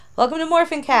Welcome to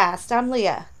Morphin Cast. I'm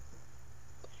Leah.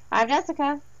 I'm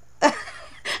Jessica.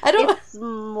 I don't. It's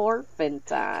morphin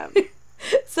time.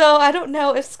 So I don't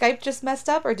know if Skype just messed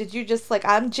up or did you just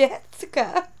I'm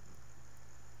Jessica.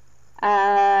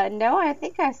 No, I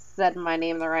think I said my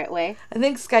name the right way. I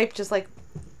think Skype just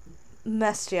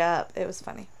messed you up. It was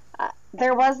funny.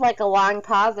 There was a long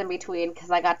pause in between because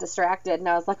I got distracted and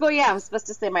I was like, oh yeah, I'm supposed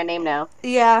to say my name now.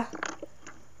 Yeah.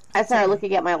 I started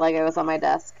looking at my Legos on my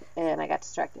desk and I got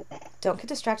distracted. Don't get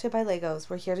distracted by Legos.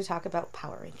 We're here to talk about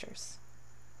Power Rangers.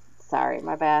 Sorry,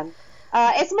 my bad.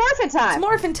 It's morphin time. It's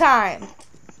morphin time.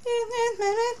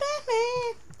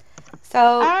 So.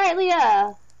 All right,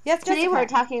 Leah. Yes, Today Jessica. we're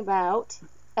talking about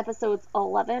episodes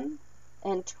 11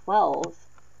 and 12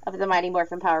 of the Mighty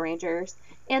Morphin Power Rangers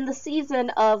in the season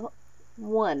of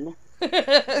 1.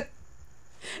 It's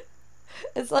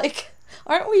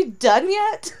aren't we done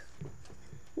yet?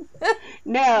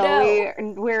 No,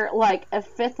 we're a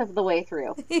fifth of the way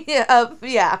through.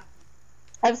 Yeah.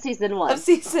 Of season 1. Of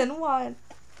season 1.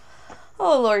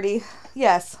 Oh, Lordy.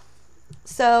 Yes.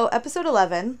 So, episode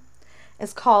 11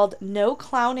 is called No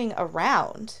Clowning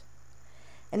Around.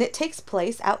 And it takes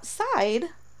place outside.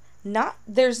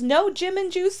 There's no gym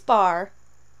and juice bar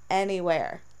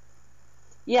anywhere.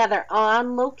 Yeah, they're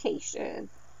on location.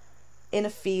 In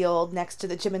a field next to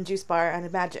the gym and juice bar, I'd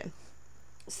imagine.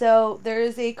 So, there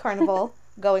is a carnival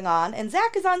going on. And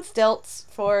Zach is on stilts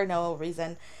for no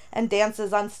reason. And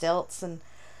dances on stilts and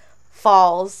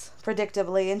falls,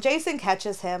 predictably. And Jason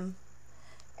catches him.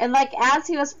 And as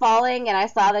he was falling and I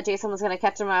saw that Jason was going to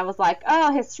catch him, I was like,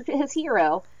 oh, his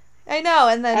hero. I know,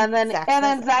 and then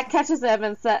Zach catches him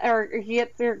and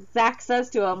Zach says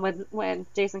to him when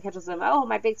Jason catches him, "Oh,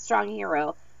 my big strong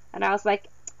hero," and I was like,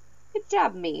 "Good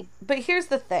job, me." But here's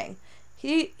the thing,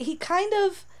 he kind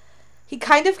of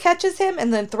catches him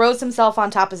and then throws himself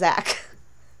on top of Zach.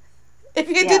 If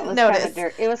you didn't notice,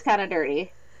 it was kind of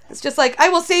dirty. It's just I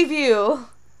will save you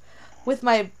with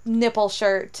my nipple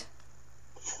shirt.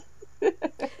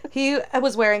 He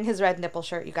was wearing his red nipple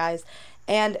shirt, you guys.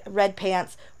 And red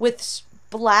pants with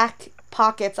black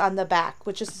pockets on the back,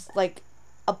 which is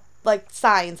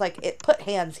signs, it put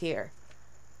hands here.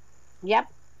 Yep.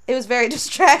 It was very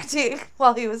distracting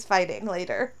while he was fighting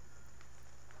later.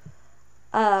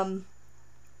 And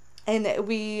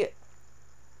we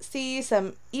see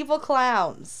some evil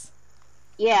clowns.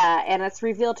 Yeah, and it's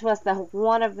revealed to us that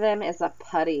one of them is a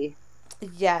putty.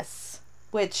 Yes,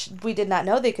 which we did not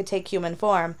know they could take human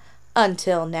form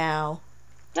until now.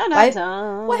 Why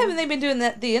haven't they been doing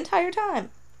that the entire time?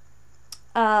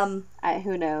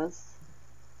 Who knows?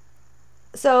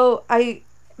 So I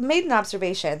made an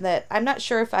observation that I'm not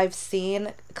sure if I've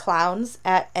seen clowns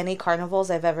at any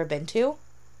carnivals I've ever been to.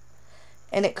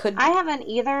 And it could... I haven't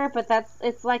either, but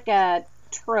it's like a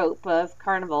trope of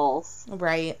carnivals.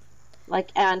 Right.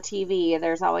 On TV,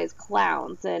 there's always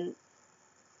clowns, and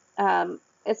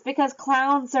it's because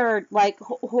clowns are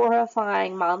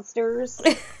horrifying monsters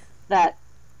that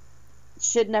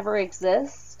should never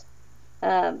exist.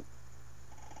 They're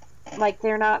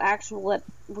not actual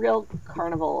real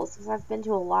carnivals, because I've been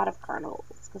to a lot of carnivals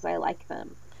because I like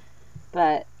them.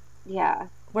 But yeah,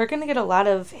 we're gonna get a lot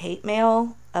of hate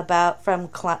mail from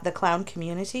the clown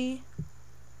community.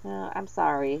 I'm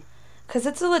sorry, because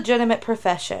it's a legitimate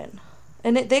profession,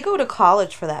 and they go to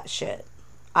college for that shit.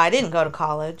 I didn't go to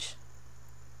college.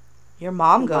 Your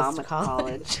mom goes to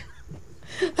college.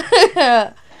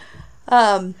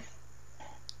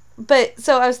 But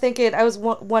so I was thinking, I was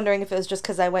wondering if it was just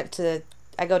because I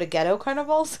go to ghetto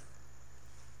carnivals.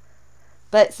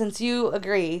 But since you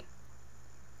agree.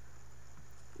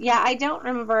 Yeah, I don't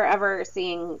remember ever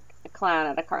seeing a clown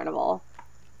at a carnival.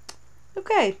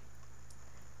 Okay.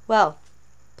 Well,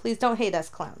 please don't hate us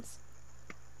clowns.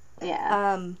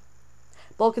 Yeah.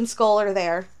 Bulk and Skull are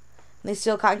there. And they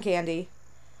steal cotton candy.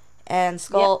 And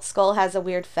Skull has a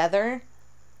weird feather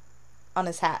on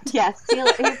his hat. Yes,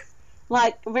 he's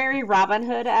very Robin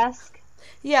Hood-esque.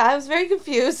 Yeah, I was very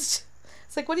confused.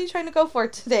 It's what are you trying to go for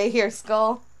today here,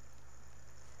 Skull?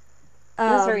 It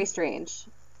was very strange.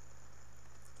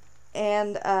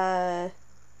 And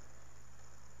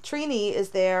Trini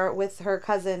is there with her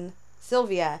cousin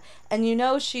Sylvia.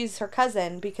 And she's her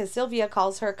cousin because Sylvia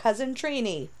calls her cousin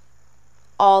Trini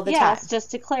all the time. Yes,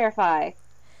 just to clarify.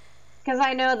 Because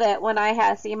I know that when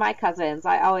I see my cousins,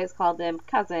 I always call them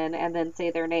cousin and then say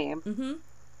their name. Mm-hmm.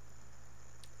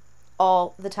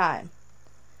 All the time.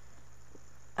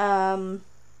 And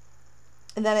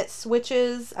then it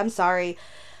switches. I'm sorry.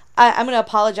 I'm going to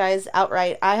apologize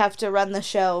outright. I have to run the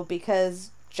show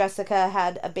because Jessica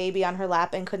had a baby on her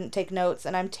lap and couldn't take notes,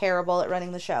 and I'm terrible at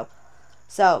running the show.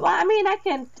 So Well, I mean, I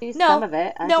can do no, some of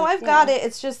it. I've got it.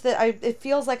 It's just that it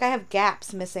feels like I have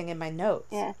gaps missing in my notes.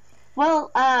 Yeah.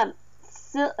 Well,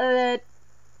 so,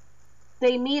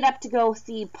 they meet up to go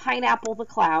see Pineapple the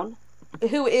Clown.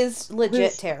 Who is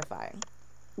legit terrifying.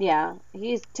 Yeah,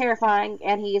 he's terrifying,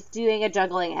 and he's doing a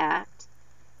juggling act,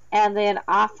 and then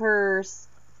offers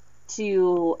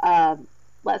to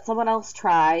let someone else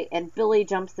try, and Billy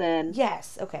jumps in.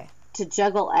 Yes, okay. To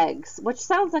juggle eggs, which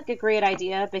sounds like a great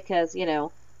idea because,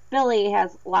 Billy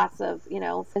has lots of,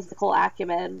 physical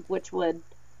acumen, which would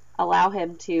allow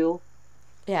him to.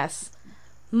 Yes.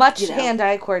 Much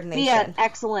hand-eye coordination. Be an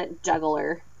excellent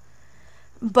juggler.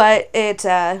 But it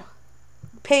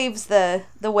paves the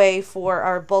way for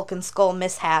our Bulk and Skull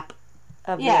mishap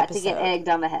of the episode. To get egged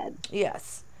on the head.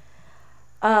 Yes.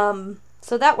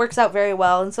 So that works out very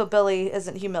well, and so Billy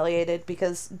isn't humiliated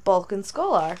because Bulk and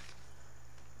Skull are.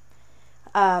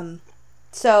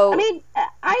 So I mean,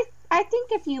 I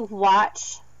think if you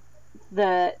watch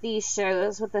these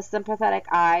shows with a sympathetic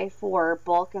eye for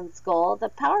Bulk and Skull, the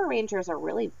Power Rangers are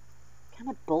really kind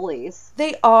of bullies.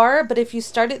 They are, but if you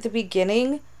start at the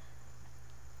beginning,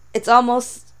 it's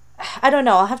almost, I don't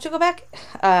know, I'll have to go back.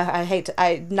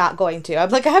 I'm not going to. I'm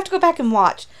like, I have to go back and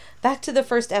watch back to the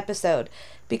first episode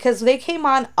because they came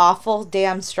on awful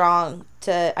damn strong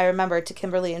I remember, to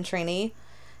Kimberly and Trini.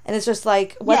 And it's just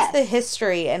like, what's the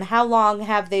history and how long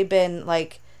have they been,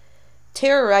 like,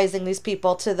 terrorizing these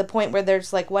people to the point where they're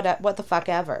just like, what the fuck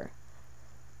ever?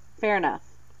 Fair enough.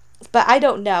 But I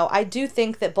don't know. I do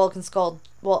think that Bulk and Skull,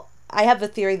 well, I have a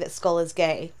theory that Skull is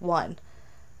gay, one,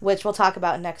 which we'll talk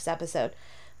about next episode.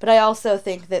 But I also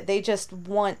think that they just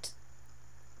want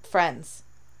friends.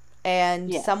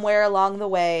 And somewhere along the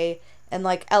way, in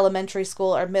like elementary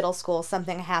school or middle school,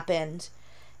 something happened.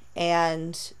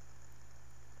 And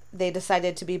they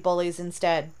decided to be bullies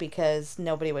instead because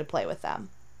nobody would play with them.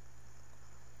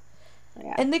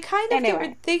 Yeah. And they kind of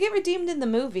get redeemed in the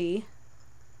movie,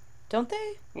 don't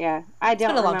they? Yeah, I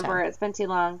don't remember. It's been too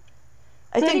long.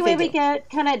 So anyway, we get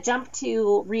kind of jump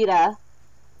to Rita,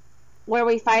 where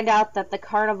we find out that the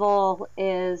carnival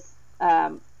is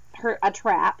a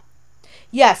trap.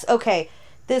 Yes. Okay.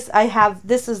 This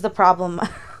is the problem.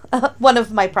 One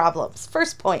of my problems.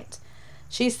 First point.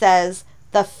 She says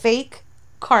the fake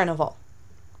carnival.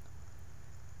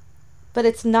 But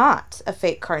it's not a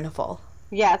fake carnival.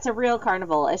 Yeah, it's a real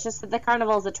carnival. It's just that the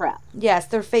carnival is a trap. Yes,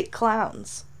 they're fake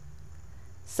clowns.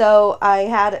 So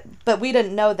but we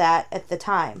didn't know that at the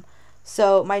time.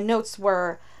 So my notes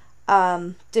were,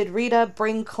 did Rita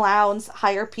bring clowns,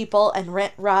 hire people, and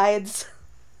rent rides?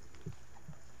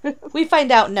 We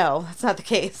find out no, that's not the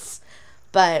case.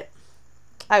 But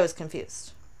I was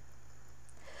confused.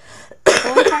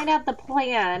 Well, we find out the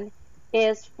plan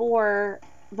is for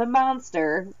the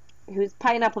monster, who's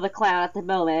Pineapple the Clown at the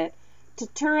moment, to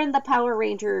turn the Power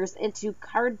Rangers into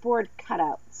cardboard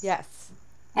cutouts. Yes.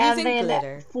 And then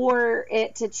glitter. For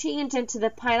it to change into the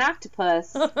Pine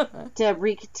Octopus to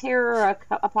wreak terror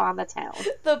upon the town.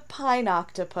 The Pine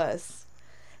Octopus.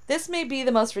 This may be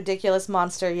the most ridiculous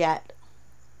monster yet.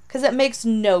 Because it makes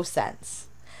no sense.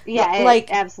 Yeah, it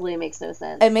absolutely makes no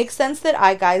sense. It makes sense that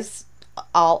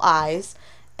all eyes.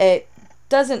 It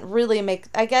doesn't really make,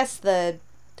 I guess the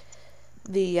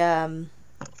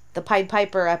Pied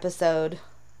Piper episode,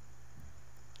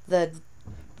 the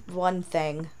one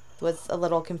thing was a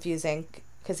little confusing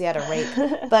because he had a rake.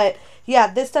 But yeah,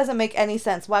 this doesn't make any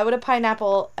sense. Why would a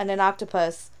pineapple and an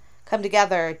octopus come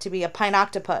together to be a pine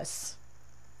octopus?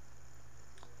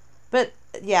 But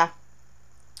yeah,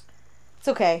 it's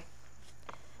okay.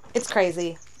 It's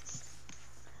crazy.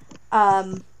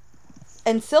 And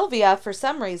Sylvia, for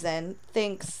some reason,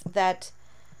 thinks that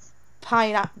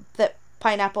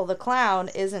Pineapple the Clown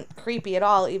isn't creepy at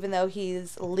all, even though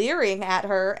he's leering at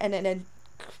her and in a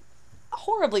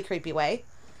horribly creepy way.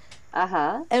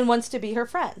 Uh-huh. And wants to be her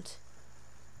friend.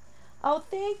 Oh,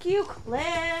 thank you,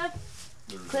 Cliff.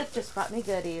 Cliff just brought me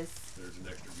goodies. There's an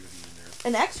extra goodie in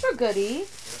there. An extra goodie?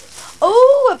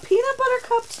 Oh, a peanut butter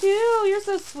cup, too. You're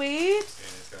so sweet. And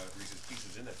it's got Reese's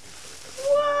Pieces in that peanut butter cup.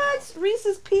 What?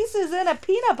 Reese's Pieces in a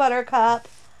peanut butter cup?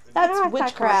 That's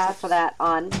witchcraft. I saw for that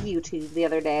on YouTube the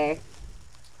other day.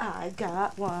 I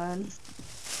got one.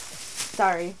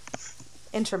 Sorry.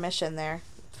 Intermission there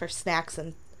for snacks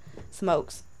and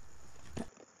smokes.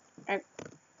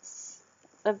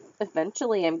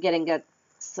 Eventually, I'm getting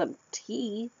some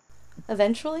tea.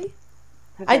 Eventually?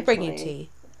 I'd bring you tea.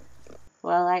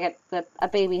 Well, a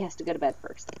baby has to go to bed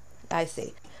first. I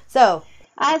see. So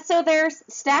they're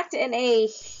stacked in a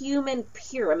human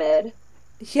pyramid.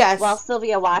 Yes. While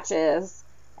Sylvia watches,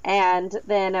 and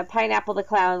then a Pineapple the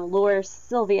Clown lures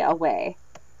Sylvia away.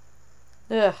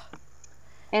 Ugh.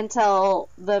 until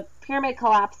the pyramid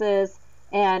collapses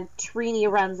and Trini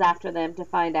runs after them to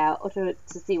find out, to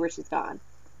see where she's gone.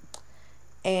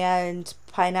 And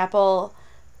Pineapple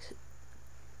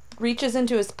reaches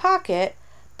into his pocket,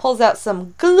 pulls out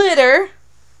some glitter,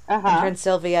 and turns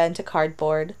Sylvia into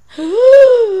cardboard.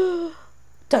 Dun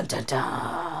dun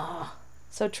dun.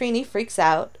 So Trini freaks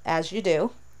out, as you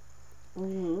do.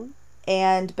 Mm-hmm.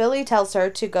 And Billy tells her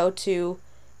to go to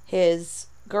his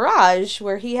garage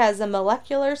where he has a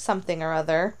molecular something or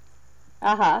other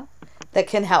that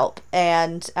can help.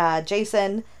 And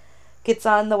Jason gets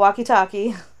on the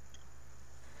walkie-talkie,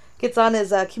 gets on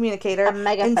his communicator, A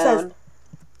megaphone. and says,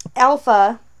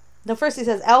 Alpha, no, first he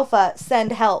says, Alpha,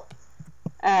 send help.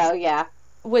 Oh, yeah.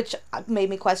 Which made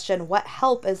me question, what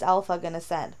help is Alpha going to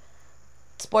send?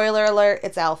 Spoiler alert,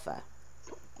 it's Alpha.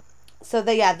 So,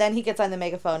 then he gets on the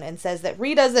megaphone and says that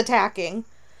Rita's attacking.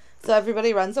 So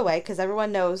everybody runs away because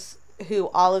everyone knows who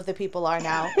all of the people are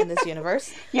now in this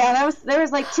universe. Yeah, there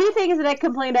was like two things that I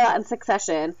complained about in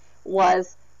succession.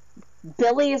 Was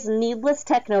Billy's needless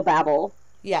technobabble.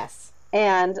 Yes.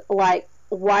 And, like,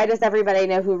 why does everybody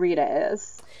know who Rita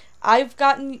is? I've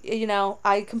gotten,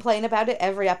 I complain about it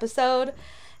every episode,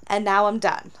 and now I'm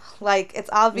done. Like, it's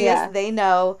obvious they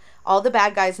know all the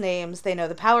bad guys' names. They know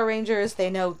the Power Rangers.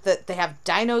 They know that they have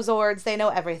Dinozords. They know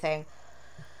everything.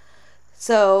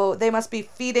 So they must be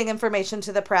feeding information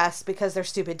to the press because they're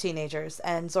stupid teenagers,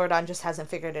 and Zordon just hasn't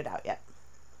figured it out yet.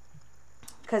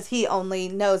 Because he only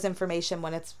knows information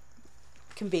when it's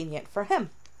convenient for him.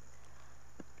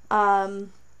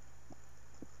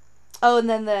 Oh, and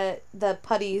then the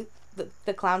putty,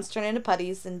 the clowns turn into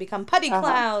putties and become putty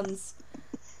clowns.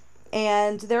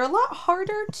 And they're a lot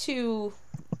harder to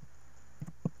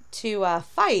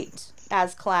fight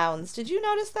as clowns. Did you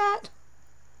notice that?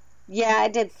 Yeah, I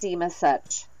did seem as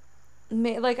such.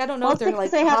 Like, I don't know if they're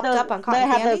like hopped up on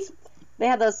cotton candy. They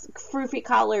have those froofy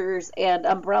collars and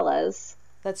umbrellas.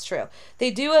 That's true.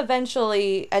 They do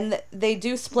eventually, and they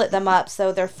do split them up,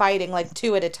 so they're fighting like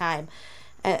two at a time.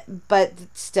 But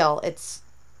still,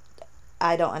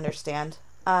 I don't understand.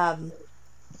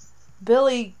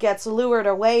 Billy gets lured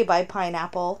away by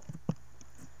Pineapple,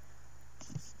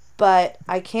 but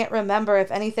I can't remember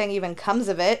if anything even comes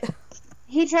of it.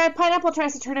 Pineapple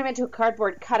tries to turn him into a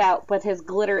cardboard cutout, but his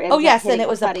glitter ends Oh, yes, up hitting and it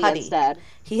was a putty instead.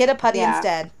 He hit a putty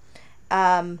instead.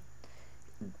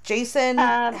 Jason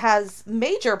has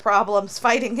major problems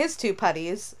fighting his two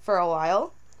putties for a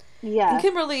while. Yeah. And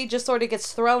Kimberly just sort of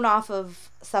gets thrown off of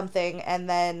something and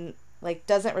then, like,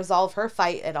 doesn't resolve her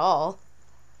fight at all.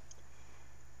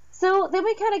 So then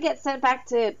we kind of get sent back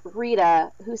to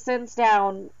Rita, who sends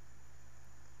down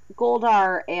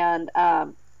Goldar and,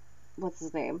 what's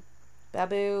his name?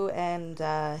 Babu and,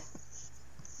 I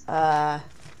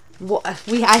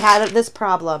had this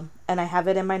problem, and I have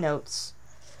it in my notes.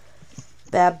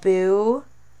 Babu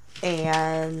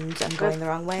and I'm going the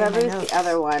wrong way. Babu's the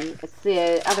other one. It's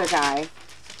the other guy.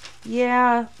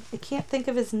 Yeah, I can't think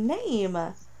of his name.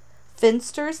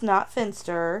 Finster's not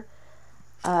Finster.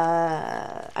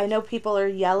 I know people are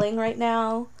yelling right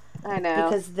now. I know.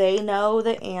 Because they know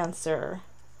the answer.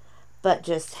 But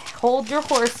just hold your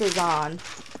horses on.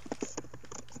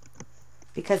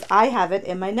 Because I have it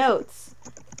in my notes.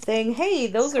 Saying, hey,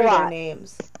 those are their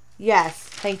names. Yes,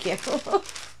 thank you.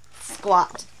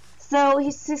 Squat. So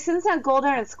he sends out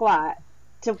Goldar and Squat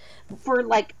for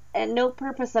like no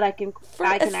purpose that I can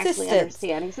actually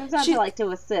understand. He sends out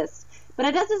to assist, but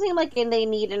it doesn't seem like they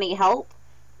need any help.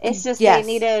 It's just they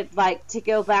needed like to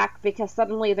go back because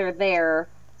suddenly they're there,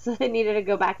 so they needed to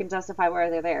go back and justify why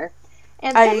they're there.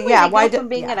 And suddenly they go from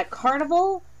being at a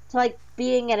carnival to like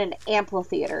being at an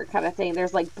amphitheater kind of thing.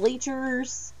 There's like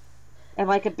bleachers and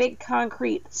like a big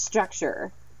concrete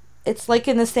structure. It's like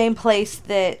in the same place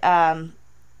that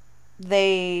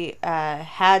they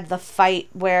had the fight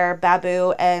where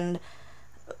Babu and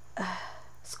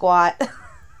Squat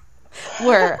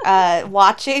were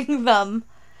watching them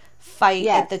fight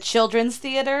at the children's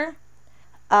theater.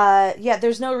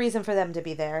 There's no reason for them to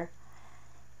be there.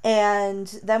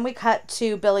 And then we cut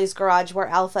to Billy's garage where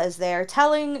Alpha is there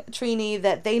telling Trini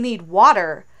that they need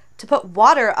water to put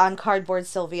water on Cardboard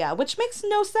Sylvia, which makes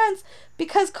no sense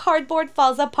because cardboard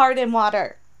falls apart in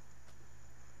water.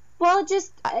 Well,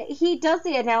 he does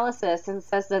the analysis and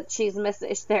says that she's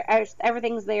missing.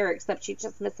 Everything's there except she's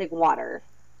just missing water.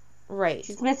 Right.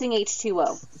 She's missing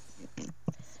H2O.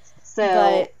 So,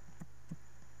 but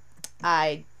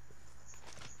I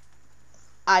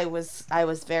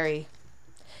was very.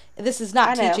 This is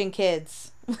not teaching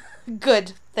kids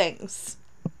good things.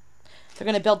 They're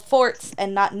going to build forts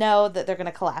and not know that they're going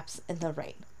to collapse in the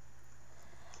rain.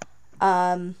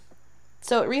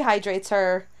 So it rehydrates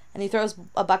her, and he throws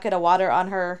a bucket of water on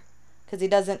her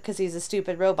because he's a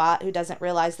stupid robot who doesn't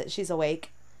realize that she's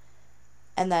awake,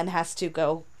 and then has to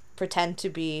go pretend to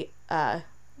be a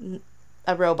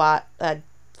robot. I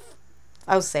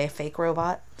would say a fake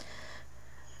robot,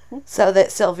 so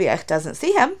that Sylvia doesn't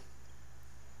see him.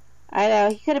 I know,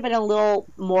 he could have been a little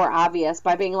more obvious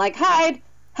by being like, hide,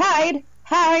 hide,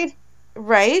 hide.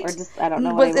 Right? Or just, I don't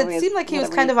know. It seemed like he was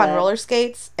kind of on roller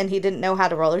skates, and he didn't know how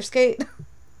to roller skate.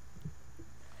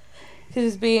 He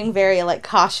was being very, like,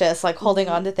 cautious, like, holding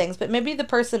on to things, but maybe the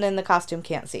person in the costume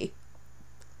can't see.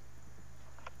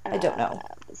 I don't know.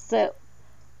 So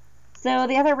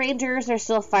the other Rangers are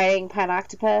still fighting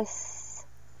Panoctopus.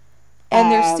 And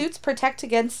their suits protect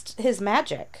against his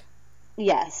magic.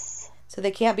 Yes. So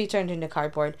they can't be turned into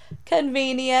cardboard.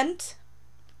 Convenient.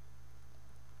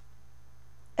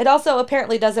 It also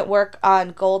apparently doesn't work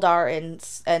on Goldar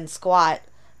and Squat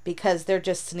because they're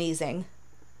just sneezing.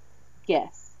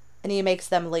 Yes. And he makes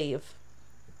them leave.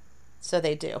 So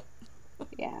they do.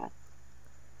 Yeah.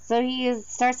 So he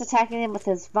starts attacking them with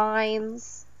his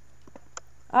vines.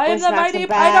 I am the mighty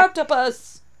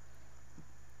Pinoctopus!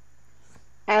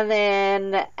 And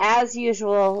then, as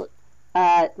usual,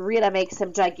 Rita makes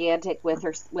him gigantic with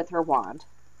her wand.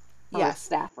 Or Yes. her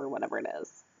staff, or whatever it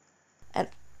is. And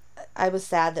I was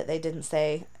sad that they didn't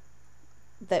say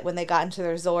that when they got into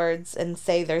their Zords and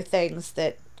say their things,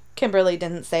 that Kimberly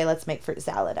didn't say, let's make fruit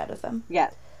salad out of them.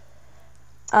 Yeah.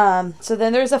 So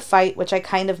then there's a fight, which I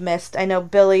kind of missed. I know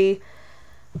Billy,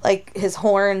 like, his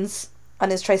horns on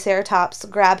his Triceratops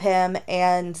grab him,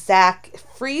 and Zach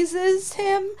freezes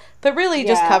him, but really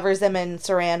just covers him in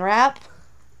saran wrap.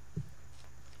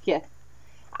 Yeah.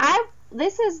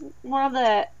 This is one of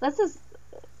the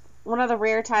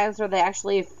rare times where they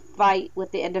actually fight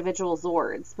with the individual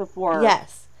Zords before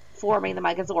forming the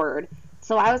Megazord.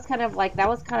 So I was kind of like, that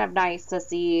was kind of nice to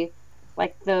see,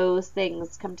 like, those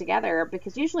things come together,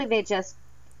 because usually they just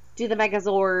do the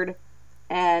Megazord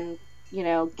and, you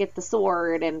know, get the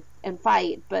sword and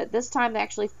fight, but this time they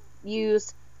actually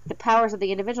used the powers of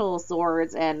the individual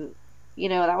Zords, and, you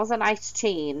know, that was a nice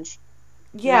change.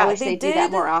 Yeah, I wish they did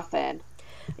that more often.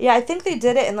 Yeah, I think they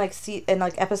did it in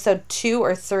like episode 2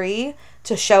 or 3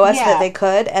 to show us that they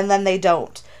could, and then they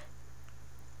don't.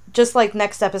 Just like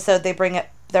next episode, they bring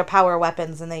their power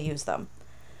weapons and they use them.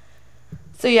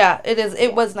 So yeah,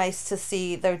 it was nice to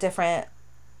see their different,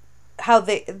 how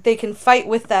they can fight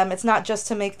with them. It's not just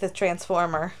to make the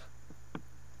Transformer.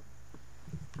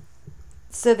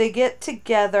 So they get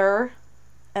together,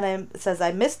 and it says,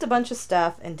 I missed a bunch of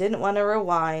stuff and didn't want to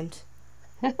rewind.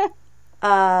 They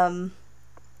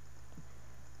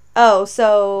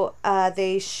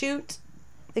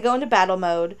go into battle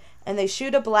mode, and they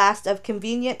shoot a blast of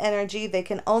convenient energy they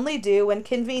can only do when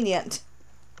convenient.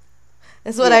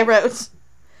 Is what I wrote.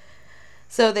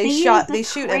 So they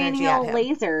shoot energy at him.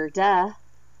 Laser, duh.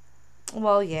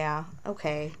 Well, yeah,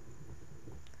 okay.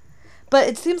 But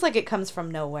it seems like it comes from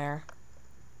nowhere.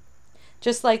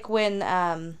 Just like when,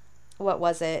 what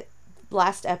was it?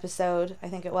 Last episode, I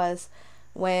think it was,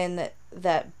 when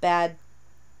that bad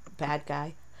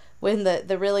guy, when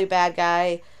the really bad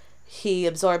guy, he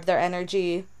absorbed their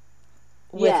energy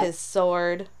with his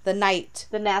sword, the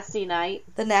nasty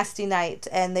knight,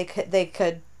 and they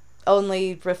could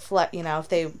only reflect, you know, if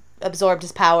they absorbed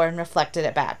his power and reflected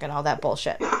it back and all that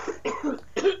bullshit.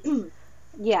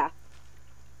 Yeah.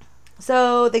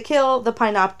 So they kill the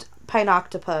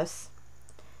Pinoctopus,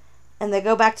 and they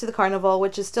go back to the carnival,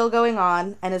 which is still going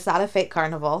on, and it's not a fake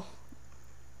carnival.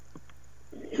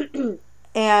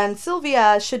 And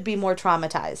Sylvia should be more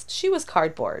traumatized. She was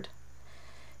cardboard.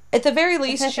 At the very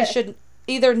least, she should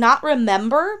either not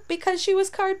remember because she was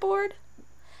cardboard,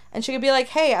 and she could be like,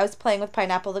 hey, I was playing with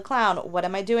Pineapple the Clown. What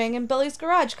am I doing in Billy's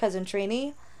garage, Cousin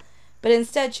Trini? But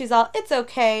instead, she's all, it's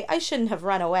okay. I shouldn't have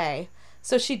run away.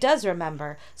 So she does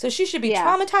remember. So she should be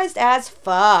traumatized as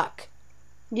fuck.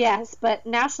 Yes, but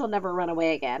now she'll never run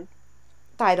away again.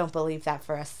 I don't believe that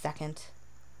for a second.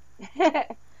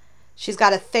 She's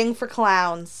got a thing for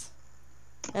clowns.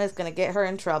 And it's going to get her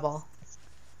in trouble.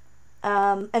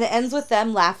 And it ends with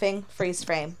them laughing, freeze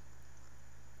frame.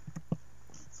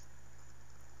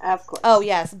 Of course. Oh,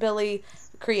 yes. Billy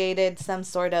created some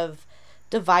sort of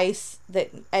device that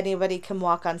anybody can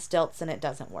walk on stilts and it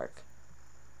doesn't work.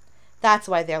 That's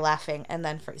why they're laughing, and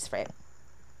then freeze frame.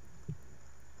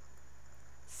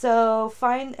 So,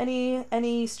 find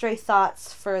any stray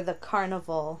thoughts for the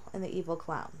carnival and the evil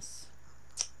clowns.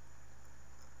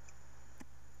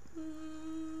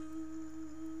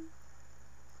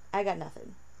 I got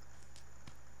nothing.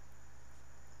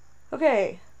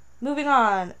 Okay, moving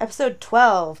on. Episode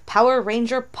 12, Power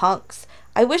Ranger Punks.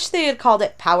 I wish they had called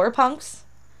it Power Punks,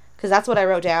 because that's what I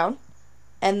wrote down,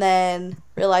 and then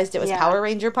realized it was Yeah. Power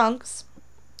Ranger punks.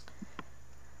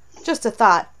 Just a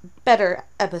thought, better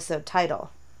episode title.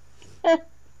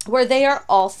 Where they are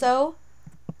also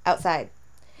outside.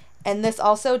 And this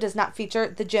also does not feature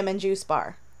the gym and juice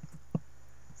bar.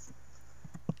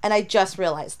 And I just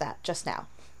realized that just now.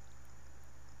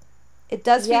 It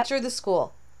does Yep. feature the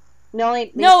school. No,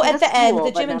 At the the end. school,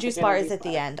 The but gym and not juice gym bar and is juice at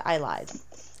the bar. end. I lied.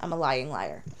 I'm a lying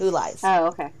liar. Who lies? Oh,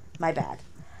 okay. My bad.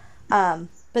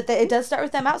 But it does start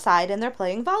with them outside, and they're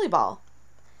playing volleyball.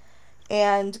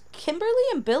 And Kimberly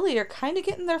and Billy are kind of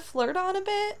getting their flirt on a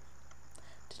bit.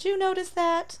 Did you notice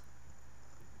that?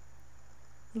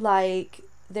 Like,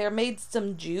 they're made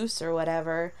some juice or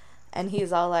whatever, and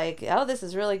he's all like, oh, this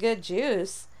is really good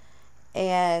juice.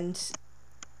 And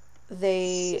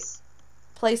they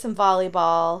play some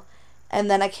volleyball,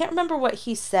 and then I can't remember what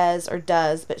he says or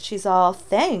does, but she's all,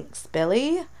 thanks,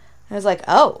 Billy. And I was like,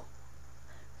 oh,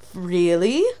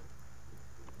 really?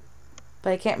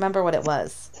 But I can't remember what it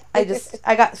was.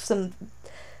 I got some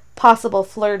possible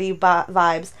flirty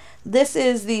vibes. This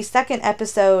is the second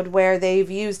episode where they've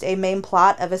used a main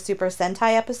plot of a Super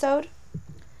Sentai episode.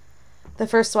 The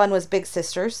first one was Big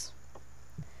Sisters.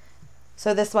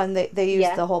 So this one, they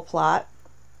used the whole plot.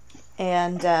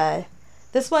 And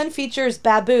this one features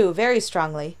Babu very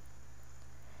strongly.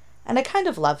 And I kind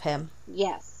of love him.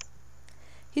 Yes.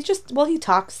 He's just, he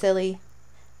talks silly.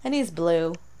 And he's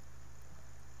blue.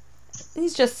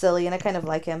 He's just silly, and I kind of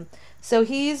like him. So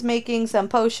he's making some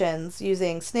potions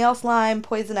using snail slime,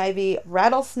 poison ivy,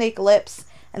 rattlesnake lips,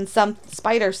 and some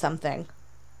spider something.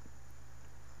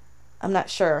 I'm not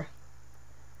sure.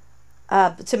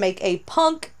 To make a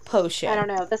punk potion. I don't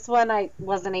know. This one I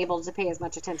wasn't able to pay as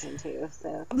much attention to,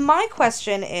 so. My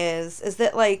question is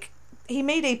that, like, he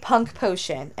made a punk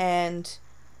potion, and,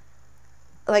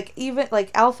 like, even, like,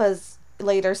 Alpha's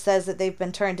later says that they've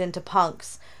been turned into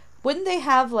punks. Wouldn't they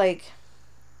have, like,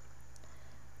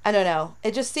 I don't know.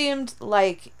 It just seemed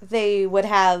like they would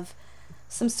have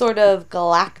some sort of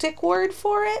galactic word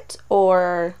for it,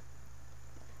 or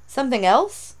something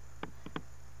else.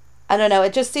 I don't know.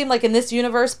 It just seemed like in this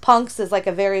universe, punks is like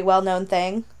a very well-known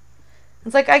thing.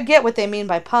 It's like, I get what they mean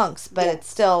by punks, but it's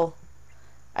still,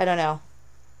 I don't know.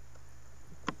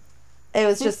 It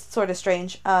was just sort of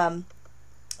strange.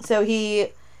 So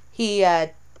he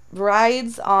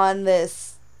rides on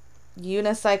this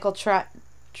unicycle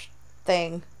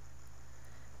thing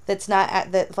that's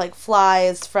that like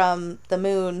flies from the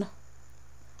moon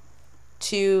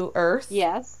to Earth.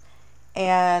 Yes.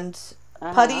 And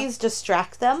putties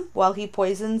distract them while he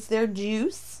poisons their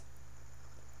juice.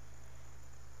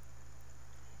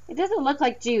 It doesn't look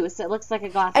like juice. It looks like a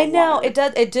glass I of know,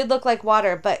 water. it did look like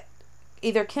water, but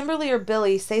either Kimberly or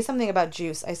Billy say something about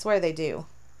juice. I swear they do.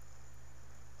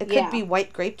 It could be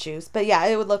white grape juice, but yeah,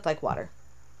 it would look like water.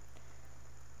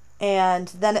 And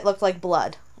then it looked like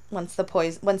blood once the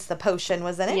potion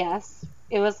was in it. Yes.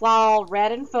 It was all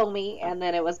red and foamy, and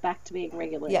then it was back to being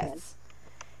regular again. Yes.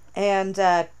 And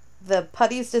the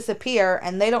putties disappear,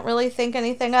 and they don't really think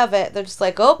anything of it. They're just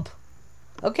like, oh,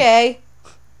 okay.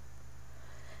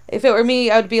 If it were me,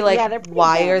 I would be like,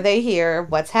 why are they here?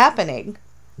 What's happening?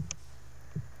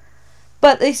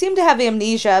 But they seem to have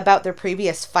amnesia about their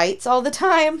previous fights all the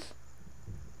time.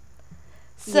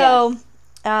 So,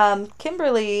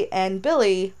 Kimberly and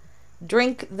Billy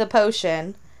drink the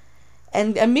potion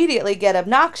and immediately get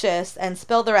obnoxious and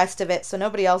spill the rest of it so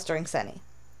nobody else drinks any.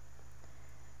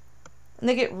 And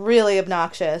they get really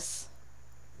obnoxious.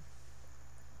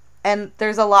 And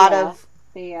there's a lot of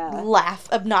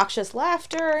obnoxious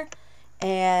laughter,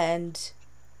 and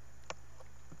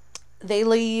they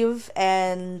leave,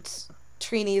 and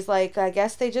Trini's like, I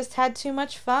guess they just had too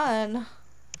much fun.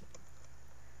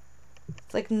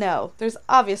 It's like, no, there's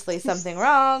obviously something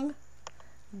wrong.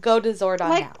 Go to Zordon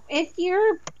now. If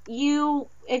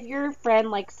your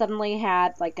friend like suddenly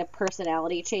had like a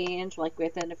personality change like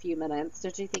within a few minutes,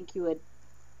 don't you think you would?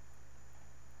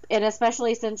 And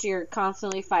especially since you're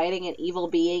constantly fighting an evil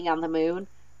being on the moon,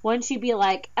 wouldn't you be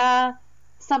like,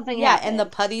 something happened? And the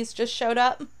putties just showed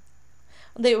up.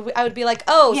 I would be like,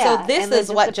 oh, so this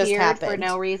is what just happened for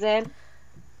no reason,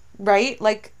 right?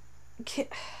 Like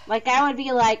I would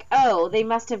be like, oh,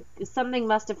 something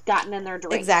must have gotten in their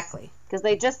drink. Exactly. Because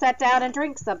they just sat down and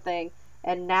drank something,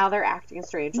 and now they're acting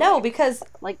strangely. No, because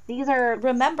like these are.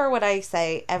 Remember what I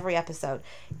say every episode.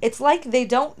 It's like they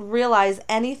don't realize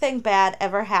anything bad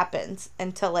ever happens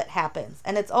until it happens,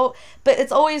 and but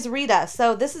it's always Rita.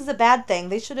 So this is a bad thing.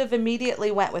 They should have immediately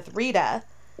went with Rita,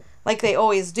 like they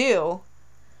always do,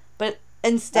 but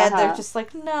instead they're just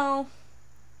like, no.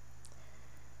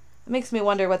 makes me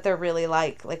wonder what they're really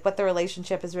like what their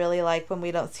relationship is really like when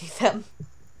we don't see them.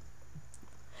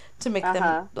 To make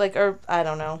them, like, or, I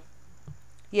don't know.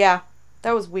 Yeah,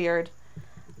 that was weird.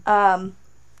 And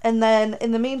then,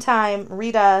 in the meantime,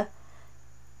 Rita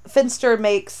Finster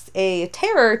makes a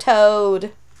terror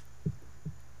toad.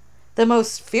 The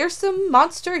most fearsome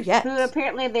monster yet. Who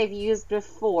apparently they've used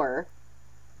before.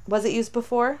 Was it used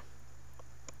before?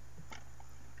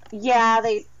 Yeah,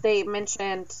 they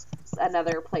mentioned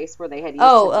another place where they had used him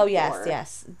Oh, before.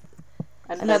 yes.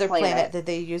 Another planet that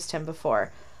they used him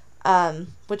before.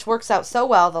 Which works out so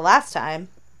well the last time.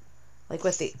 Like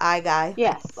with the eye guy.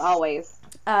 Yes, always.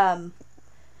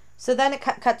 So then it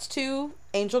cuts to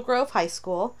Angel Grove High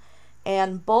School.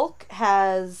 And Bulk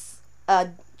has a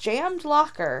jammed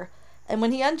locker. And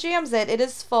when he unjams it, it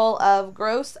is full of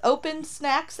gross open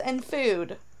snacks and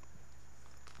food.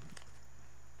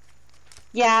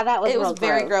 Yeah, that was It was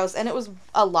very gross. And it was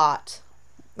a lot.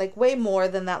 Like, way more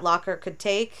than that locker could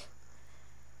take.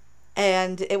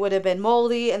 And it would have been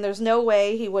moldy. And there's no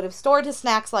way he would have stored his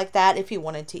snacks like that if he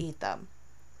wanted to eat them.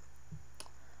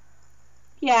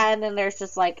 Yeah, and then there's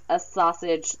just, like, a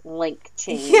sausage link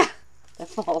chain. Yeah. That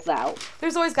falls out.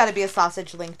 There's always got to be a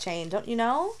sausage link chain, don't you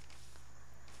know?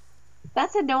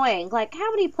 That's annoying. Like,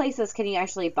 how many places can you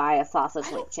actually buy a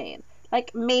sausage link chain?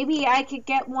 Like, maybe I could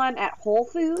get one at Whole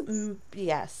Foods?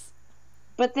 Yes.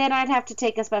 But then I'd have to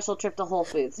take a special trip to Whole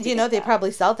Foods. You know, they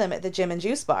probably sell them at the Gym and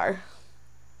Juice Bar.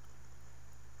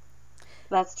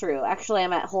 That's true. Actually,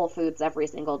 I'm at Whole Foods every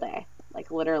single day.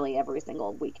 Like, literally every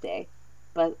single weekday.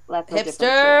 But that's a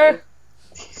Hipster!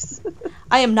 different story.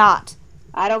 I am not.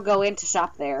 I don't go in to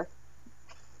shop there.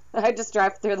 I just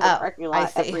drive through the parking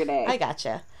lot every day. I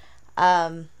gotcha.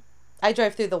 I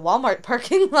drive through the Walmart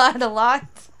parking lot a lot.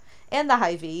 And the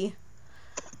Hy-Vee.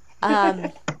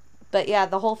 But yeah,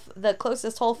 the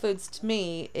closest Whole Foods to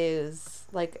me is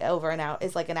like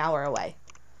an hour away.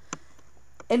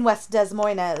 In West Des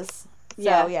Moines.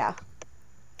 So yeah.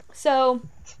 So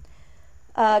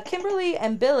Kimberly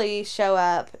and Billy show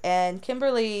up, and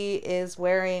Kimberly is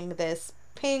wearing this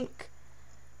pink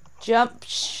jump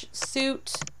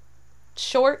suit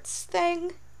shorts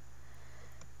thing.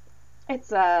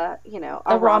 It's a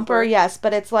romper, yes,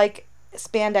 but it's like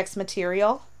spandex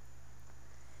material.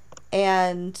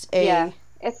 And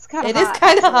it's kind of hot. It is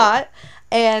kind of hot.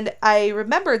 And I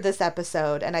remembered this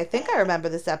episode, and I think I remember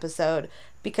this episode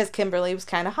because Kimberly was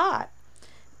kind of hot.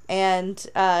 And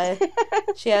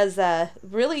she has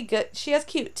she has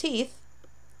cute teeth.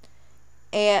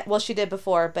 And, well, she did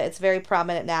before, but it's very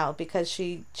prominent now because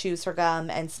she chews her gum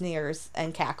and sneers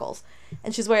and cackles.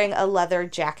 And she's wearing a leather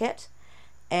jacket.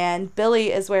 And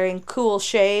Billy is wearing cool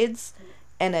shades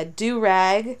and a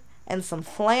do-rag and some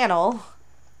flannel.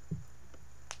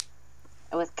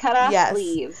 With cut-off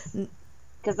sleeves.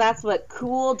 Because that's what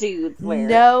cool dudes wear.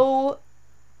 No,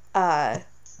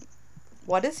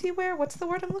 what does he wear? What's the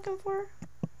word I'm looking for?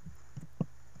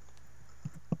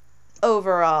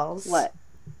 Overalls. What?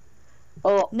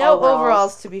 No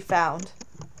overalls to be found.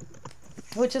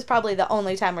 Which is probably the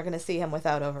only time we're going to see him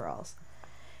without overalls.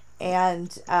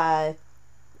 And,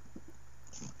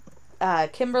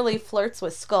 Kimberly flirts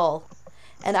with Skull.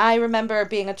 And I remember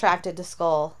being attracted to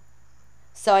Skull.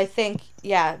 So I think,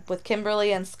 with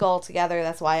Kimberly and Skull together,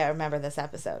 that's why I remember this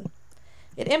episode.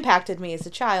 It impacted me as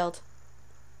a child.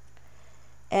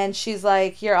 And she's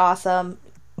like, "You're awesome.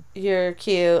 You're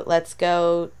cute. Let's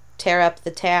go tear up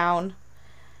the town."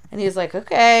 And he's like,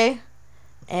 "Okay."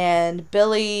 And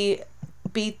Billy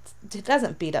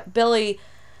Billy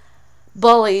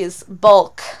bullies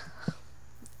Bulk.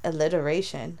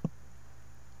 Alliteration.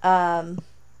 And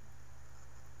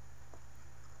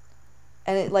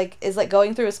it is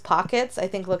going through his pockets, I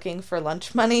think looking for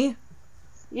lunch money.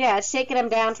 Yeah, shaking him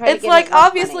down, trying to get his lunch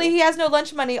obviously money. He has no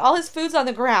lunch money. All his food's on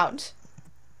the ground.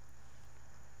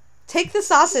 Take the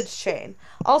sausage chain.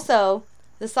 Also,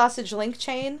 the sausage link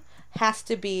chain has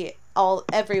to be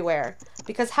everywhere.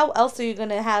 Because how else are you going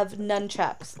to have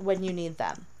nunchucks when you need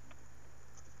them?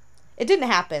 It didn't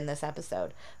happen this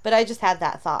episode, but I just had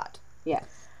that thought.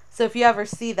 Yes. So if you ever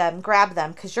see them, grab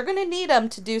them, because you're going to need them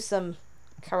to do some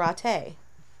karate.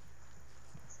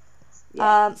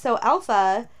 Yes. So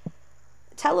Alpha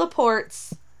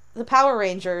teleports the Power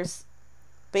Rangers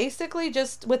basically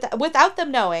just without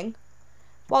them knowing,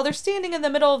 while they're standing in the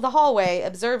middle of the hallway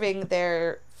observing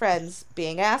their friends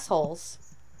being assholes.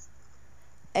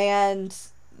 And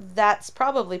that's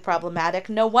probably problematic.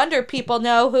 No wonder people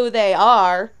know who they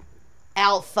are.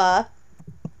 Alpha.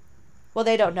 Well,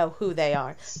 they don't know who they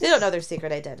are. They don't know their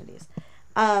secret identities.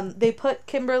 They put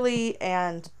Kimberly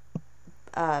and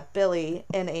Billy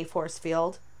in a force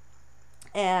field.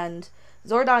 And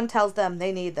Zordon tells them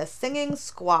they need the singing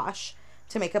squash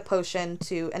to make a potion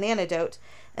to an antidote.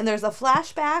 And there's a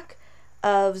flashback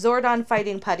of Zordon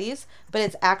fighting putties, but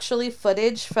it's actually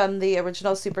footage from the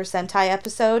original Super Sentai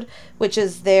episode, which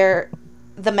is the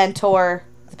mentor,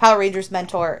 the Power Rangers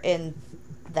mentor in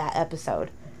that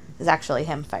episode is actually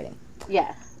him fighting.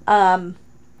 Yes.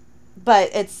 But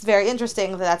it's very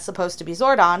interesting that that's supposed to be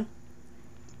Zordon.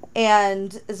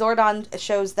 And Zordon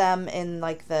shows them in,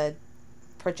 like, the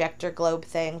projector globe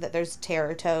thing that there's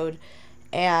Terror Toad.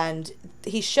 And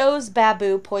he shows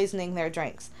Babu poisoning their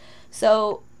drinks.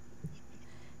 So,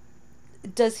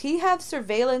 does he have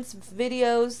surveillance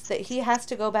videos that he has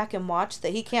to go back and watch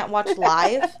that he can't watch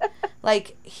live?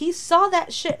 Like, he saw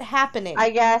that shit happening.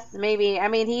 I guess, maybe. I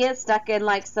mean, he is stuck in,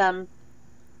 like, some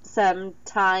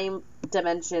time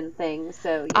dimension thing,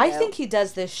 so, I think he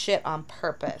does this shit on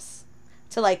purpose.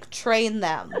 To, like, train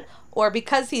them. Or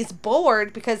because he's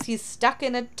bored, because he's stuck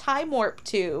in a time warp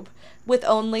tube with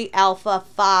only Alpha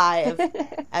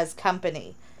 5 as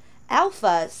company.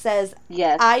 Alpha says,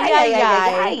 yes.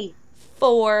 Ay.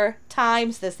 4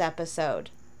 times this episode.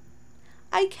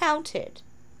 I counted.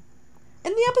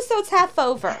 And the episode's half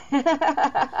over.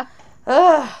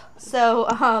 Ugh.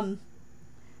 So,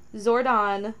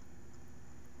 Zordon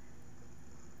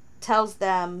tells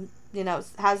them,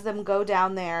 has them go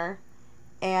down there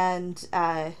and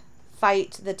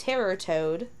fight the Terror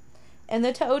Toad. And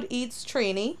the Toad eats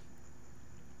Trini.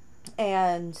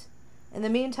 And in the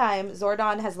meantime,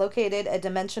 Zordon has located a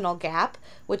dimensional gap,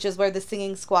 which is where the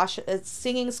singing squash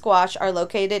are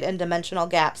located in dimensional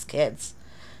gaps, kids.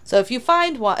 So if you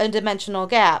find a dimensional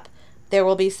gap, there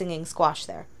will be singing squash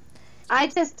there. I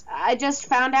just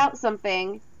found out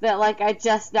something that, like, I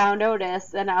just now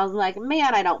noticed, and I was like,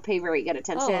 man, I don't pay very good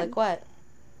attention. Oh, like what?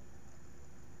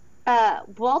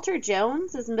 Walter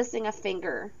Jones is missing a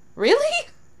finger. Really?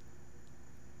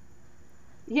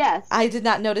 Yes. I did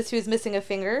not notice he was missing a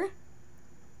finger.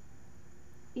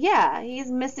 Yeah,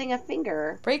 he's missing a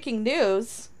finger. Breaking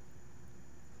news.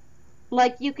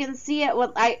 Like, you can see it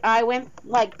when I went,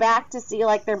 like, back to see,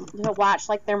 like, to watch,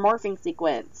 like, their morphing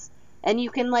sequence. And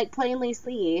you can, like, plainly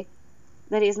see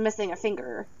that he's missing a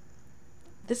finger.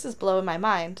 This is blowing my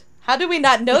mind. How do we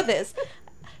not know this?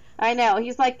 I know.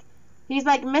 He's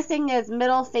missing his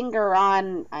middle finger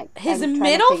on... His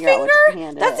middle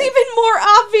finger? That's even more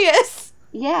obvious.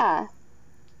 Yeah.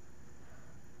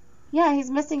 Yeah,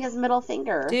 he's missing his middle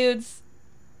finger. Dudes.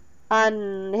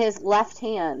 On his left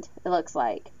hand, it looks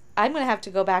like. I'm going to have to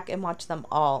go back and watch them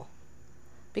all.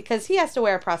 Because he has to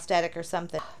wear a prosthetic or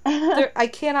something. I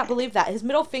cannot believe that. His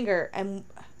middle finger, and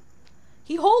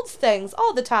he holds things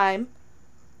all the time.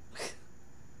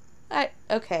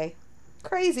 Okay.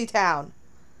 Crazy town.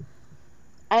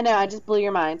 I know, I just blew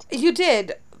your mind. You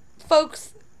did.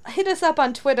 Folks, hit us up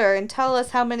on Twitter and tell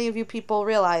us how many of you people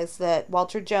realize that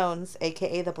Walter Jones,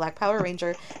 aka the Black Power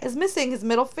Ranger, is missing his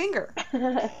middle finger.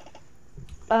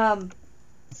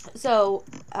 So,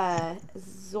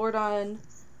 Zordon...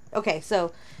 Okay,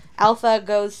 so Alpha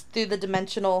goes through the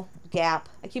dimensional gap.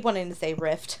 I keep wanting to say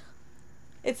rift.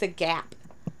 It's a gap.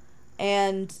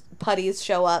 And putties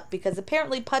show up because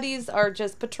apparently putties are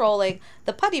just patrolling.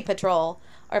 The Putty Patrol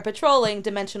are patrolling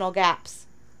dimensional gaps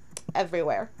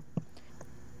everywhere.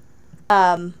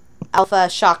 Alpha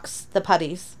shocks the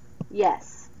putties.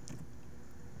 Yes.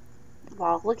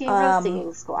 While looking for the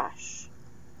singing squash.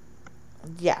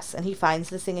 Yes, and he finds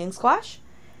the singing squash.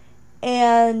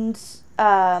 And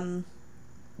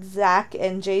Zach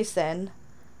and Jason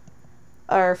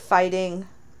are fighting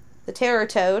the Terror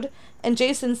Toad. And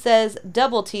Jason says,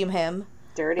 double team him.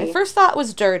 Dirty. My first thought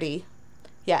was dirty.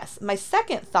 Yes. My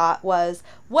second thought was,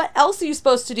 what else are you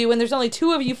supposed to do when there's only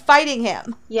 2 of you fighting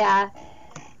him? Yeah.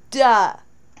 Duh.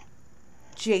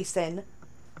 Jason.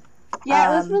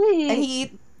 Yeah, it was really and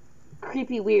he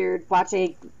creepy weird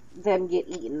watching them get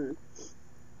eaten.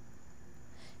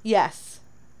 Yes.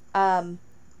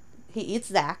 He eats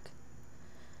Zach.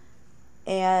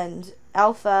 And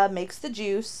Alpha makes the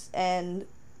juice, and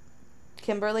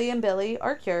Kimberly and Billy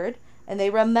are cured, and they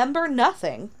remember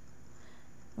nothing,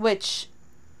 which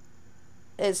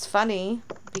is funny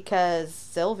because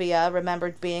Sylvia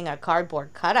remembered being a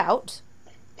cardboard cutout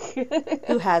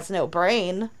who has no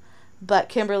brain, but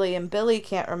Kimberly and Billy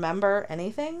can't remember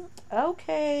anything.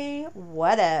 Okay,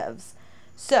 whatevs.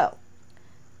 So,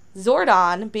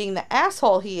 Zordon, being the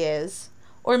asshole he is,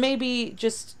 or maybe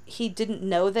just he didn't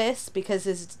know this because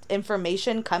his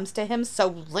information comes to him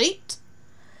so late,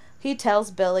 he tells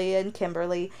Billy and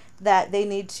Kimberly that they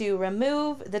need to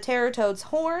remove the Terror Toad's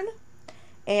horn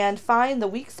and find the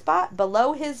weak spot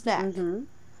below his neck,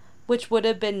 which would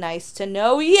have been nice to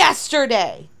know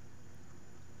yesterday.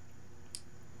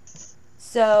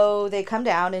 So they come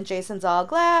down, and Jason's all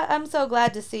I'm so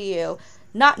glad to see you.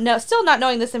 Still not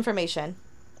knowing this information.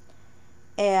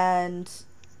 And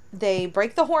they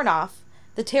break the horn off.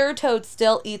 The Terror Toad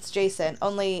still eats Jason,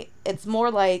 only it's more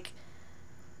like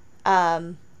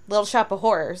Little Shop of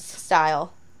Horrors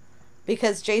style.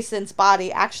 Because Jason's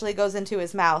body actually goes into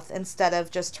his mouth instead of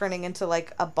just turning into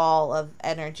like a ball of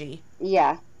energy.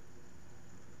 Yeah.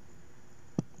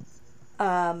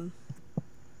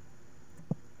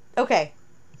 Okay.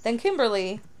 Then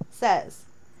Kimberly says,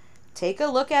 take a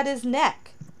look at his neck.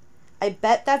 I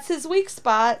bet that's his weak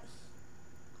spot.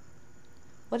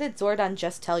 What did Zordon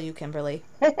just tell you, Kimberly?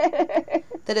 That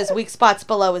his weak spot's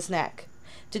below his neck.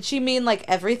 Did she mean like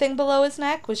everything below his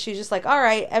neck? Was she just like, all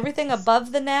right, everything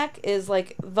above the neck is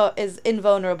like is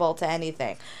invulnerable to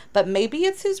anything, but maybe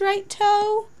it's his right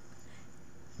toe?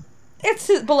 It's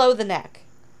below the neck.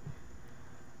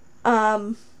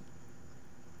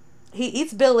 He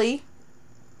eats Billy.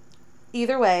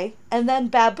 Either way. And then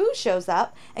Babu shows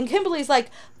up. And Kimberly's like,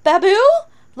 Babu?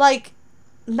 Like,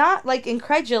 not like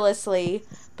incredulously,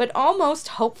 but almost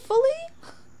hopefully?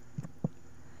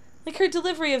 Like, her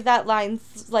delivery of that line,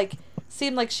 like,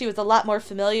 seemed like she was a lot more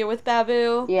familiar with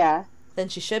Babu. Yeah. Than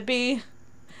she should be.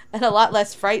 And a lot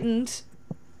less frightened.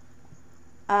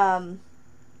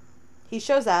 He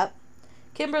shows up.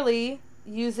 Kimberly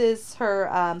uses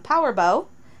her power bow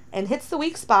and hits the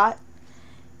weak spot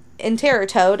in Terror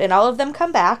Toad, and all of them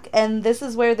come back, and this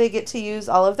is where they get to use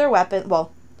all of their weapons.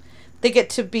 Well, they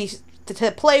get to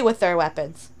play with their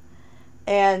weapons.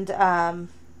 And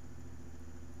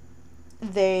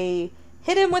they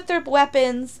hit him with their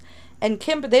weapons, and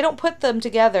they don't put them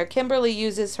together. Kimberly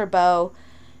uses her bow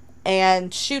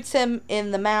and shoots him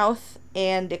in the mouth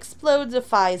and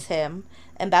explodifies him,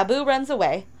 and Babu runs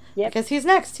away. Yep. Because he's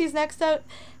next out,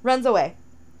 runs away.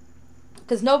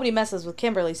 Because nobody messes with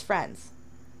Kimberly's friends.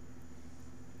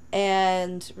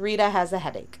 And Rita has a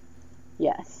headache.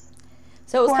 Yes.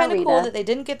 So it was Poor kind of cool Rita. that they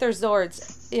didn't get their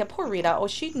Zords. Yeah, poor Rita. Oh,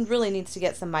 she really needs to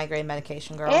get some migraine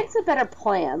medication, girl. And some better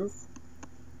plans.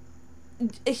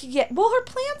 Yeah, well, her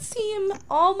plans seem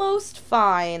almost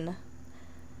fine.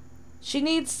 She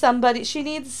needs somebody. She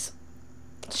needs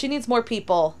more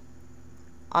people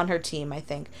on her team, I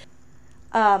think.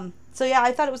 So yeah,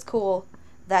 I thought it was cool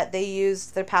that they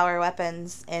used their power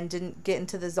weapons and didn't get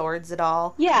into the Zords at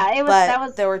all. Yeah, it was. But That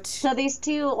was. there were So these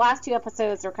last two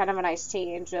episodes were kind of a nice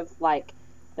change of like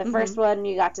the first one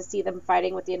you got to see them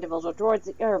fighting with the individual Zords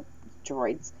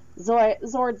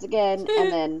again,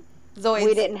 and then Zoids.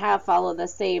 we didn't follow the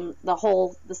same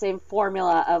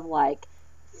formula of like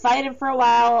fighting for a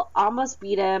while, almost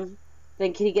beat him,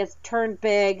 then he gets turned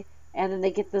big, and then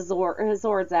they get his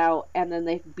Zords out, and then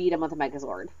they beat him with a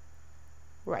Megazord.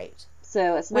 Right.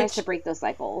 So it's nice to break those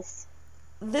cycles.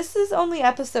 This is only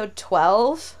episode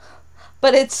 12,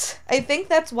 but I think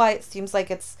that's why it seems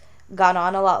like it's gone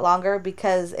on a lot longer,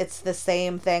 because it's the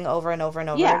same thing over and over and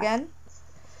over again.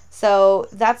 So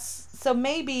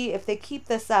maybe if they keep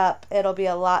this up, it'll be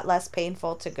a lot less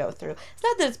painful to go through. It's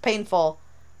not that it's painful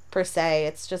per se,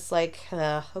 it's just like,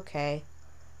 okay.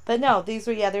 But no, these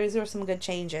were some good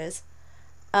changes.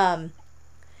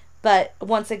 But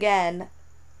once again,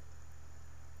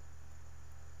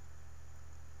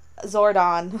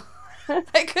 Zordon. I'm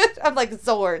like,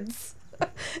 Zords.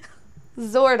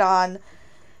 Zordon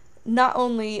not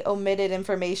only omitted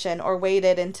information or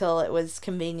waited until it was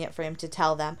convenient for him to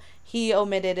tell them, he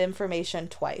omitted information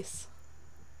twice.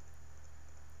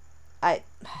 I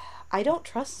don't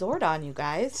trust Zordon, you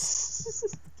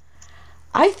guys.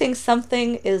 I think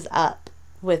something is up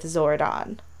with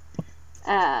Zordon.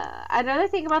 Another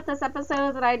thing about this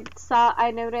episode that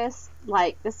I noticed,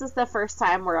 like, this is the first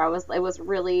time where it was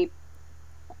really,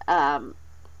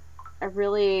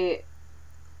 really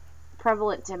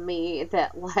prevalent to me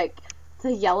that, like,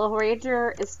 the Yellow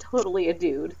Ranger is totally a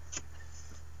dude.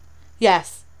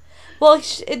 Yes. Well,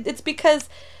 it's because...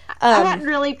 I hadn't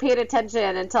really paid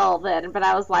attention until then, but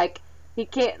I was like, they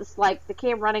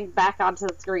came running back onto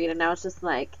the screen, and I was just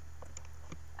like,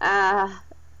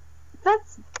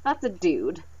 that's a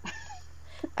dude.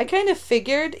 I kind of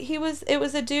figured it was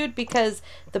a dude because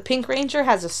the Pink Ranger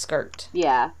has a skirt.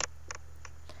 Yeah.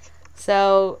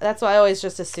 So that's why I always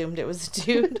just assumed it was a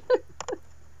dude.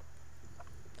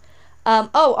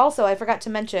 Also, I forgot to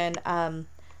mention,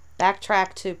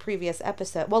 backtrack to previous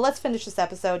episode. Well, let's finish this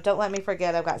episode. Don't let me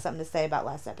forget. I've got something to say about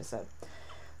last episode.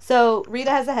 So Rita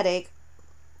has a headache.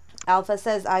 Alpha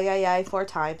says "ay ay ay" 4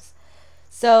 times.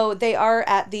 So they are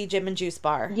at the Gym and Juice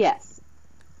bar. Yes.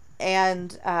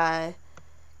 And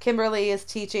Kimberly is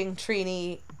teaching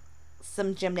Trini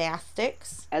some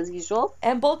gymnastics. As usual.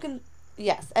 And Bulk and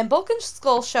Yes, and Bulk and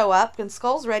Skull show up, and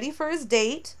Skull's ready for his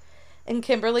date, and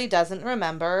Kimberly doesn't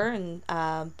remember, and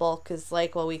Bulk is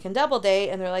like, well, we can double date,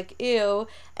 and they're like, ew,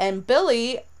 and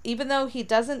Billy, even though he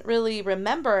doesn't really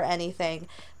remember anything,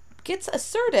 gets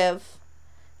assertive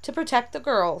to protect the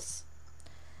girls,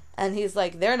 and he's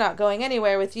like, they're not going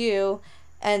anywhere with you,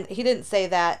 and he didn't say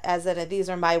that as in these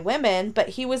are my women, but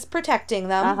he was protecting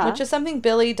them, which is something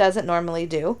Billy doesn't normally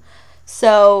do.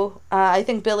 So I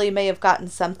think Billy may have gotten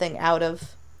something out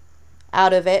of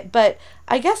it, but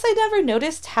I guess I never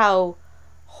noticed how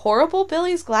horrible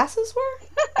Billy's glasses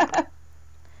were.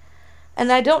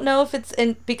 And I don't know if it's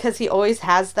because he always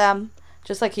has them,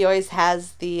 just like he always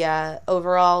has the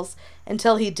overalls,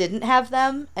 until he didn't have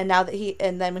them, and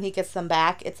then when he gets them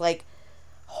back, it's like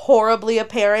horribly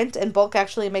apparent, and Bulk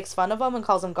actually makes fun of them and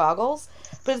calls them goggles.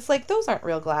 But it's like, those aren't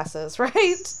real glasses,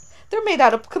 right?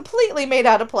 They're completely made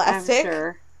out of plastic. I'm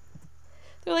sure.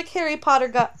 They're like Harry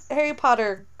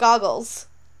Potter goggles.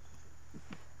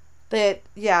 But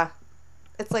yeah,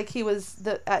 it's like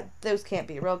those can't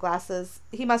be real glasses.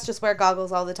 He must just wear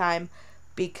goggles all the time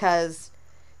because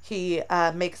he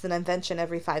makes an invention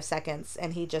every 5 seconds,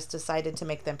 and he just decided to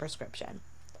make them prescription.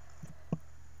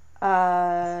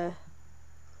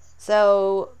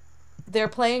 So they're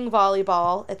playing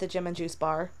volleyball at the Gym and Juice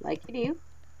Bar. Like you do.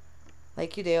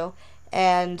 Like you do.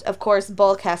 And, of course,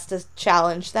 Bulk has to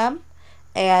challenge them.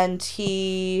 And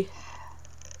he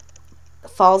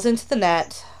falls into the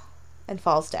net and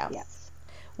falls down. Yep.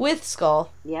 With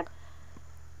Skull. Yep.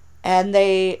 And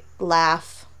they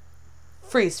laugh.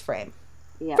 Freeze frame.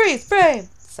 Yep. Freeze frame!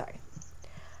 Sorry.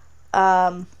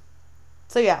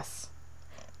 So, yes.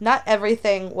 Not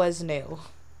everything was new.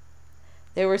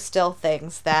 There were still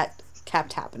things that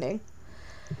kept happening.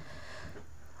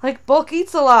 Like, Bulk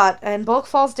eats a lot, and Bulk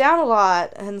falls down a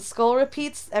lot, and Skull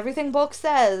repeats everything Bulk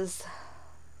says.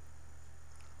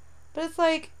 But it's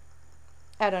like,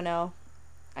 I don't know.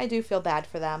 I do feel bad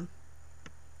for them.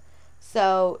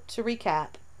 So, to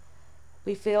recap,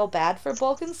 we feel bad for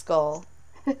Bulk and Skull.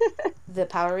 The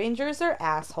Power Rangers are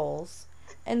assholes.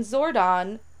 And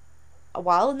Zordon,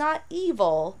 while not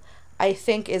evil, I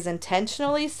think is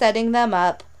intentionally setting them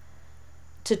up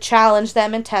to challenge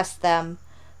them and test them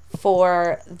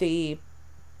for the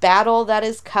battle that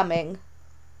is coming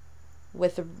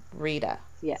with Rita.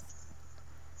 Yes.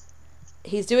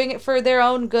 He's doing it for their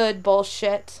own good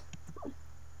bullshit.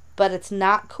 But it's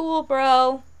not cool,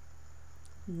 bro.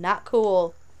 Not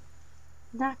cool.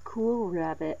 Not cool,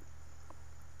 Rabbit.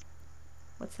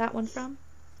 What's that one from?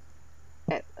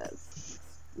 It's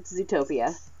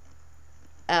Zootopia.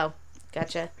 Oh,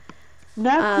 gotcha.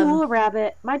 Not cool,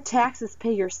 Rabbit. My taxes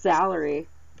pay your salary.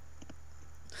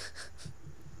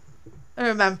 I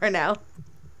remember now.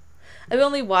 I've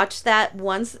only watched that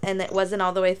once, and it wasn't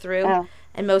all the way through. Oh.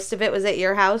 And most of it was at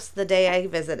your house the day I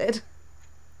visited.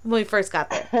 When we first got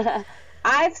there.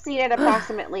 I've seen it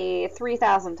approximately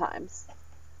 3,000 times.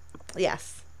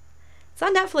 Yes. It's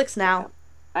on Netflix now.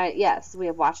 Yes, we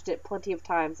have watched it plenty of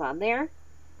times on there.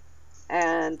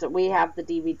 And we have the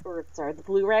the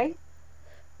Blu-ray.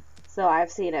 So I've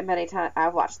seen it many times.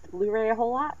 I've watched the Blu-ray a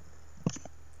whole lot.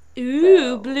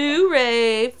 Ooh,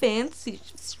 Blu-ray. Fancy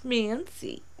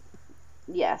schmancy.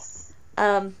 Yes.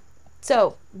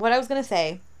 So, what I was going to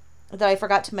say that I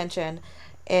forgot to mention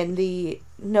in the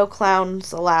No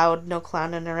Clowns Allowed, No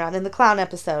Clowning Around, in the clown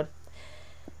episode,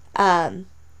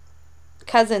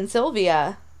 cousin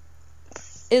Sylvia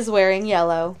is wearing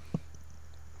yellow.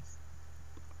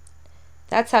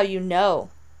 That's how you know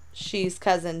she's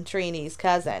cousin Trini's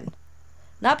cousin.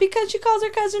 Not because she calls her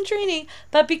cousin Trini,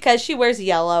 but because she wears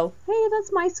yellow. Hey,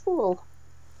 that's my school.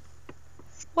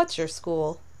 What's your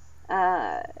school?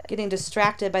 Getting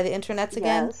distracted by the internets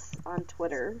again? Yes, on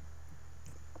Twitter.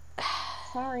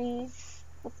 Sorry.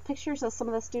 That's pictures of some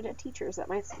of the student teachers at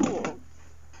my school.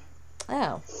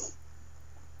 Oh.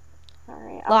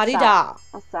 Sorry. La-di-da.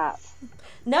 I'll stop.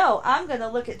 No, I'm going to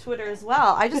look at Twitter as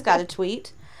well. I just got a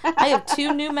tweet. I have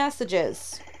 2 new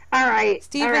messages. All right.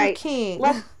 Stephen King.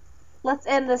 Let's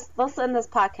end this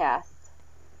podcast.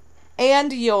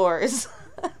 And yours.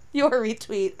 Your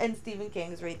retweet and Stephen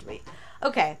King's retweet.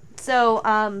 Okay.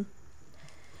 So,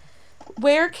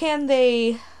 where can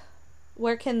they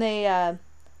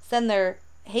send their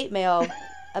hate mail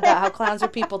about how clowns are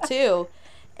people too,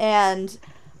 and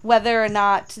whether or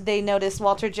not they notice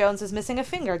Walter Jones is missing a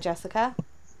finger, Jessica?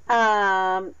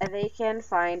 They can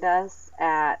find us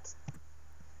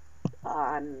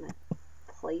on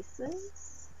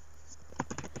places.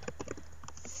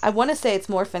 I want to say it's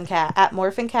at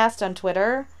Morphincast on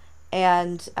Twitter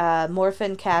and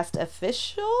Morphincast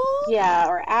Official. Yeah,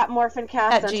 or at Morphincast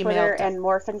at on Gmail. Twitter and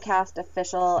Morphincast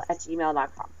Official at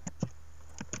gmail.com.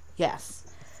 Yes.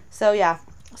 So, yeah.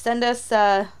 Send us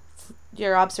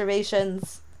your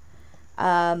observations.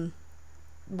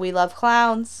 We love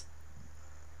clowns.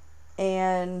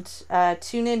 And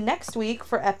tune in next week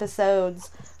for episodes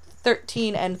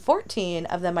 13 and 14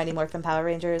 of the Mighty Morphin Power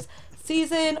Rangers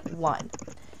Season 1.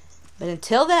 But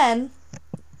until then,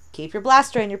 keep your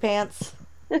blaster in your pants.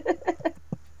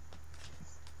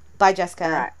 Bye, Jessica.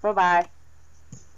 All right. Bye-bye.